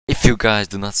you guys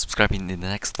do not subscribe in the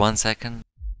next 1 second.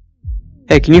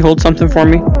 Hey, can you hold something for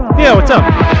me? Yeah, what's up?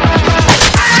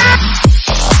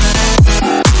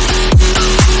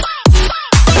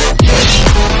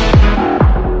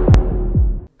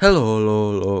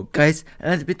 Hello, guys,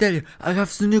 and let me tell you, I have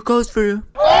some new codes for you.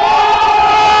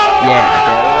 Yeah,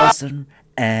 they're awesome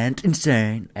and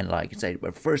insane. And like I said,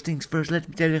 but first things first, let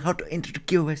me tell you how to enter the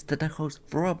giveaways that I host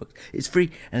for Roblox. It's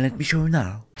free, and let me show you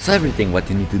now. So everything what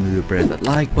you need to do is press that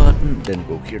like button, then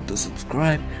go here to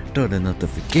subscribe, turn the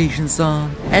notifications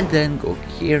on, and then go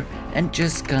here and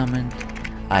just comment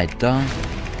I done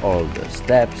all the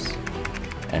steps,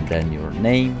 and then your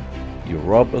name, your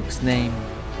Roblox name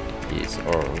is,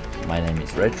 or my name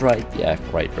is RedTrite, yeah,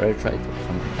 right, RedTrite or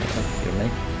something like that, your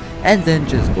name. And then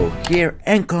just go here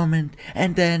and comment,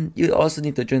 and then you also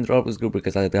need to join the Roblox group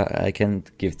because I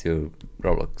can't give to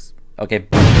Roblox. Okay,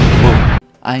 boom.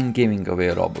 I'm giving away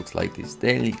Roblox like this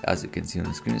daily, as you can see on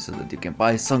the screen, so that you can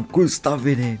buy some cool stuff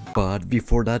with it. But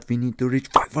before that, we need to reach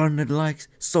 500 likes,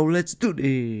 so let's do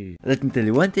this. Let me tell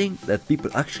you one thing that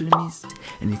people actually miss,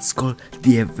 and it's called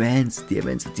the events. The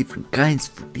events are different kinds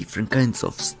for different kinds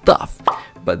of stuff,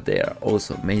 but they are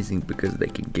also amazing because they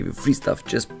can give you free stuff.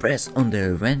 Just press on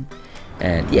the event,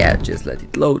 and yeah, just let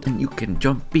it load, and you can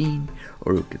jump in,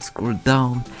 or you can scroll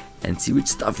down and see which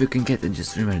stuff you can get, and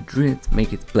just remember to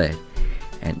make it play.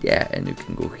 And yeah, and you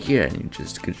can go here and you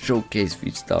just can showcase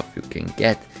which stuff you can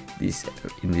get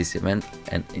in this event,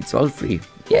 and it's all free.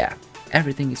 Yeah,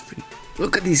 everything is free.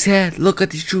 Look at this hat, look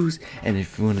at these shoes, and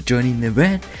if you want to join in the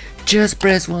event, just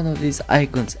press one of these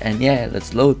icons, and yeah,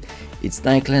 let's load. It's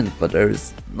Nightland, but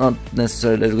there's not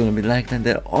necessarily there's gonna be Nightland.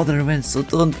 There are other events, so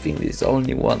don't think this is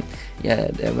only one.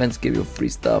 Yeah, the events give you free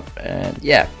stuff, and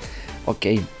yeah.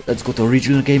 Okay, let's go to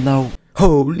original game now.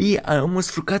 Holy, I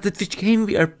almost forgot that which game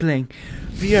we are playing.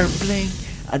 We are playing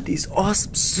at this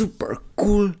awesome, super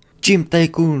cool Gym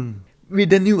Tycoon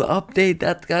with a new update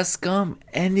that has come,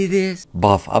 and it is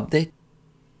buff update.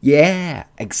 Yeah,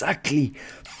 exactly.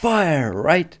 Fire,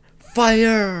 right?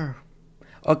 Fire.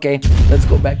 Okay, let's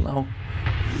go back now.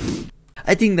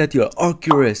 I think that you are all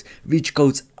curious which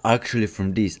codes are actually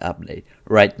from this update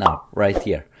right now, right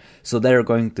here. So there are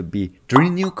going to be 3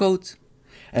 new codes,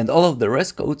 and all of the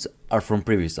rest codes are from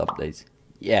previous updates.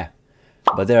 Yeah,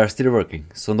 but they are still working,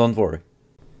 so don't worry.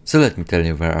 So let me tell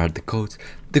you where are the codes.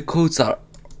 The codes are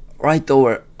right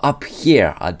over up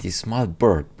here at this small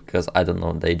bird, because I don't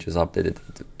know, they just updated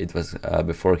it. It was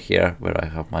before here where I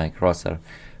have my crosshair,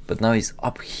 but now it's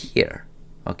up here.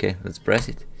 Okay, let's press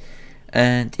it,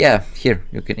 and yeah, here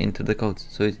you can enter the codes.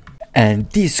 And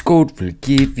this code will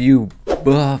give you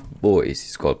buff boys.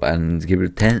 It's called, and give you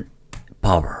 10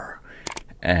 power,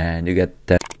 and you get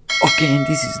 10. Okay, and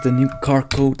this is the new car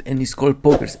code, and it's called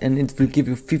pokers, and it will give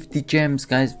you 50 gems,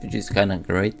 guys, which is kind of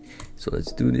great. So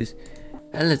let's do this,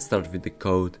 and let's start with the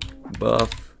code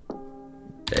buff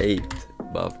date,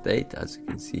 as you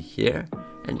can see here,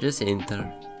 and just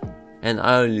enter. And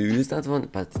I only use that one,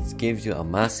 but it gives you a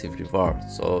massive reward,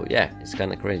 so yeah, it's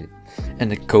kind of crazy.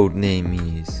 And the code name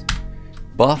is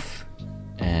buff,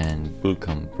 and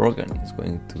Vulcan Brogan is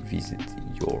going to visit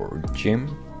your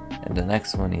gym, and the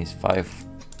next one is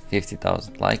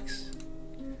 50,000 likes,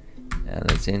 and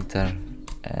let's enter,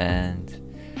 and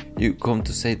you come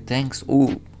to say thanks.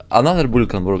 Oh, another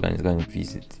Vulcan Brogan is going to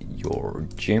visit your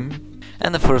gym,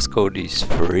 and the first code is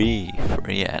free,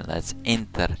 and let's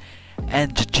enter.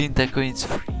 And the Gym Tycoon is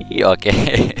free,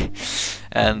 okay.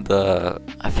 And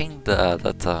I think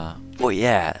that oh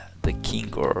yeah, the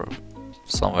king or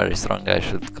some very strong guy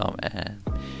should come and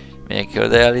make your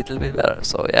day a little bit better.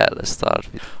 So yeah, let's start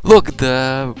with, look,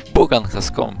 the Bogan has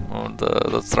come,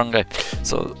 the strong guy.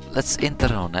 So let's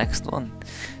enter our next one.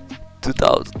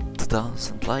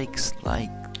 2000 likes,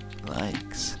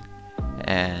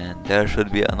 and there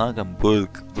should be another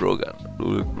Bulk Brogan.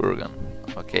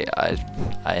 Okay, I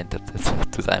entered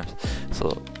it 2 times,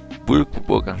 so Bulk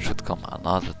Brogan should come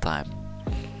another time.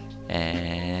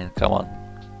 And come on,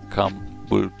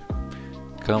 Bulk,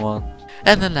 come on.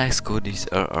 And the next code is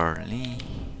early,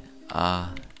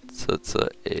 so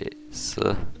it's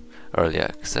early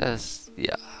access,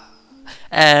 yeah.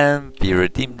 And we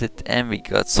redeemed it, and we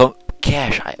got some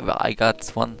cash. I got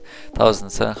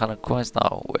 1,700 coins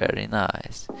now, very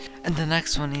nice. And the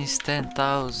next one is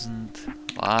 10,000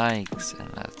 likes, and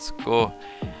let's go.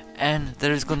 And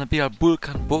there is gonna be a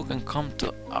Vulcan Bogan come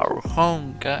to our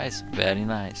home, guys, very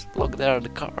nice. Look, there are the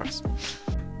cars.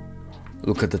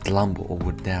 Look at that Lambo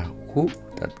over there. Whoo,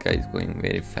 that guy is going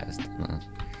very fast.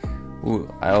 Ooh,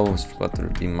 I almost forgot to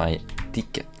redeem my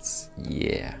tickets.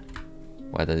 Yeah,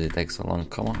 why does it take so long?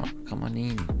 Come on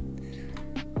in.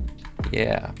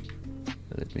 Yeah,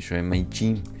 let me show you my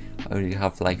gym. I already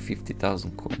have like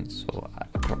 50,000 coins, so I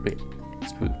probably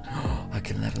I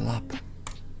can level up.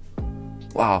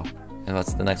 Wow. And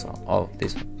what's the next one? Oh,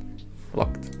 this one.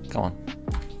 Locked. Come on.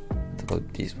 What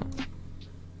about this one?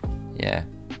 Yeah.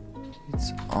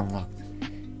 It's unlocked.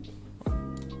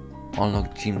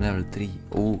 Unlock gym level 3.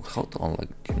 Oh, how to unlock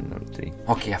gym level 3?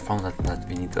 Okay, I found that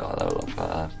we need to level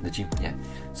up the gym, yeah.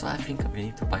 So I think we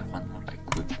need to buy one more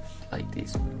equipment like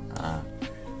this.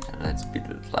 And let's build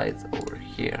it light over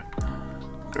here.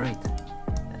 Great.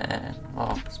 And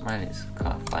oh, Smiley's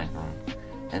flying around.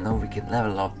 And now we can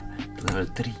level up to level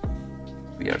 3.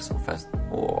 We are so fast.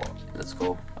 Oh, let's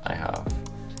go. I have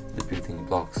the building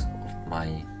blocks of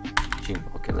my gym.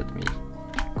 Okay, let me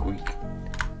quick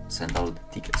send out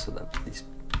the tickets so that these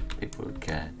people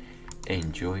can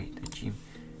enjoy the gym.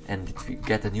 And did we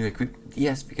get a new equipment?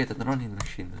 Yes, we get a running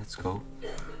machine. Let's go.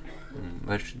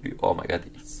 Where should we? Oh my god,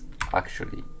 it's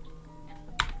actually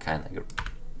kind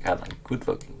of good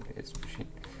looking, this machine.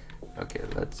 Okay,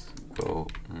 let's go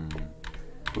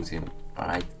put him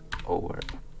right over.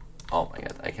 Oh my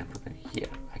god, I can put him here.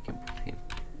 I can put him.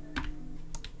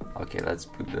 Okay, let's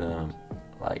put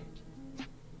like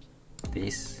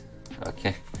this.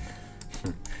 Okay.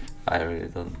 I really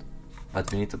don't,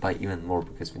 but we need to buy even more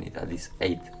because we need at least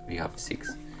 8. We have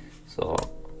 6. So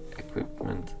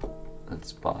equipment,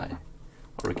 let's buy,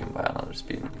 or we can buy another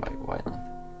speeding bike. Why not?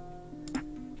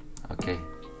 Okay.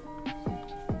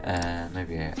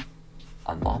 Maybe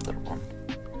another one.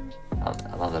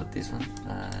 Another this one.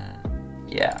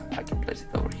 Yeah, I can place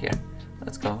it over here.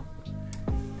 Let's go.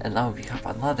 And now we have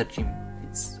another gym.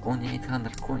 It's only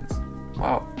 800 coins.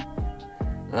 Wow.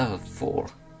 Level 4.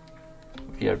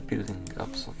 We are building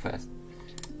up so fast.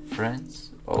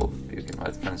 Friends. Oh, you can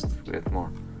buy friends to get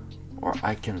more. Or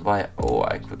I can buy. Oh,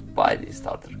 I could buy the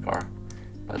starter car.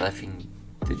 But I think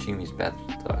the gym is better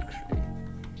to actually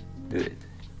do it.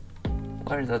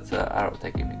 Where is that arrow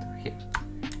taking me to? Here.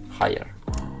 Higher.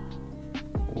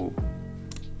 Ooh,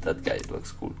 that guy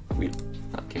looks cool. Wheel.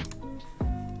 Okay.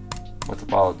 What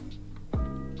about?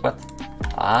 What?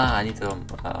 Ah, I need to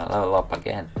level up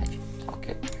again.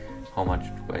 Okay. How much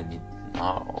do I need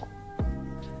now?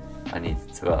 I need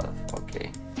 12.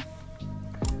 Okay.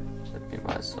 Let me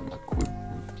buy some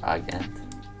equipment again.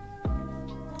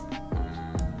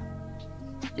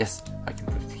 Yes, I can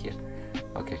put it here.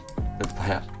 Okay. Let's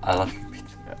buy a little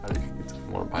bit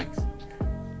more bikes.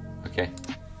 Okay.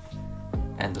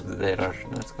 End of the day rush.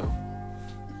 Let's go.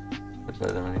 Let's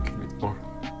buy them a little bit more.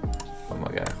 Oh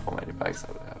my god, how many bikes I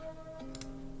have?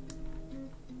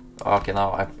 Okay,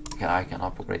 now I can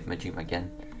upgrade my gym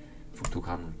again for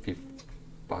 250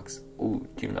 bucks. Ooh,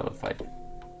 gym level 5.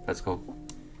 Let's go.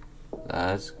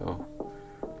 Let's go.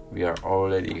 We are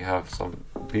already have some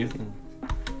building.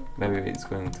 Maybe it's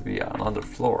going to be another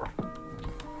floor.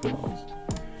 Who knows?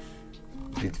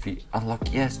 Did we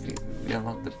unlock? Yes, we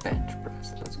unlocked the bench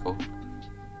press. Let's go.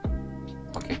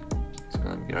 Okay, it's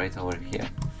gonna be right over here.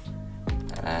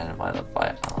 And why not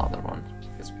buy another one?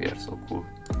 Because we are so cool.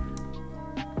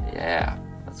 Yeah,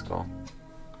 let's go.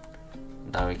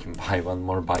 Now we can buy one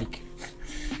more bike.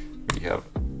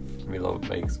 We love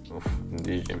bikes in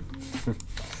this gym.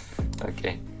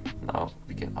 Okay, now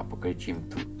we can upgrade gym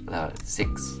to level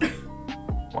 6.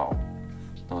 Wow,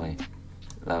 no way.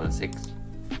 Level 6.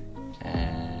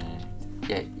 And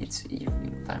yeah, it's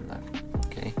evening time now.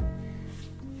 Okay.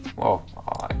 Wow,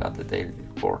 oh, I got the daily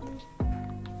report.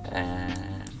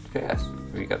 And yes,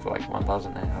 we got like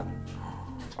 1,900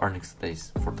 earnings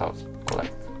days, 4,000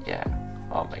 collect. Yeah.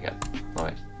 Oh my god. No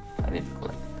way. I need to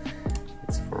collect.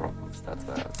 It's for Roblox. That's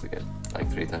why I have to get like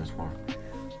 3 times more.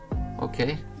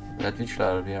 Okay. At which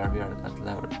level we are? We are at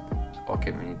level.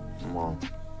 Okay, we need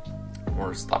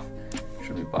more stuff.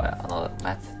 Should we buy another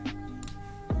mat?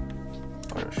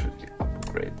 Or should we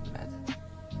upgrade the mat?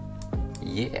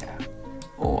 Yeah.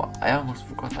 Oh, I almost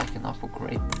forgot I can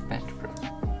upgrade the bench press.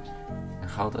 And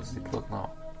how does it look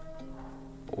now?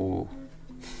 Oh,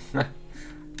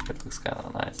 it looks kind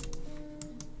of nice.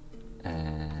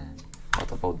 And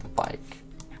what about the bike?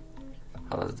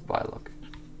 How does the bike look?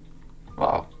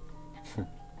 Wow,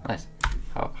 nice.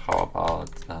 How about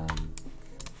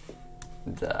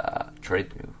the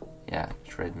treadmill? Yeah,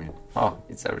 treadmill. Oh,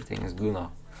 it's everything is blue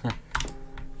now.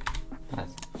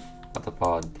 Nice. What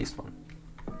about this one?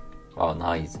 Oh,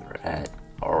 now it's red.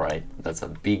 Alright, that's a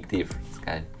big difference,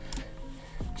 guys.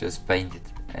 Just paint it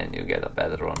and you get a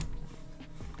better one.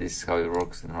 This is how it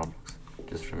works in Roblox.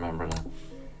 Just remember that.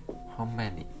 How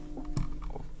many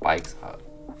of bikes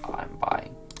I'm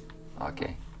buying?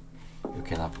 Okay. You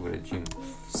can upgrade gym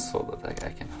so that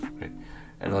I can upgrade.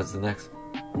 And what's the next?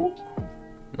 Ooh.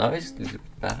 Now it's a little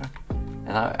bit better. And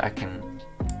now I can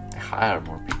hire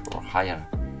more people or hire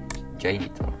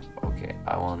janitor. Okay,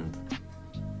 I want,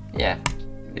 yeah,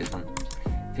 this one,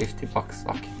 50 bucks.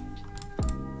 Okay.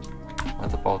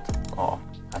 What about, oh,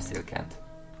 I still can't.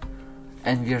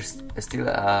 And we have still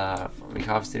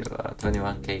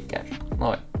 21k cash.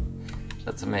 No way.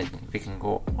 That's amazing. We can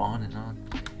go on and on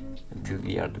until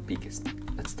we are the biggest.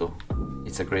 Let's do.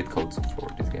 It's a great code for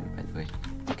this game, by the way.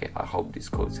 Okay, I hope these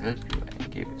codes help you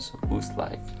and give you some boost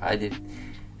like I did.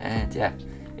 And yeah,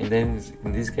 in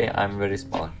this game I'm very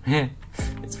small.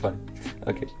 It's fun.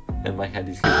 Okay, and my head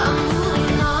is here.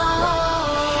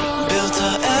 Built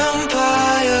an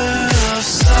empire.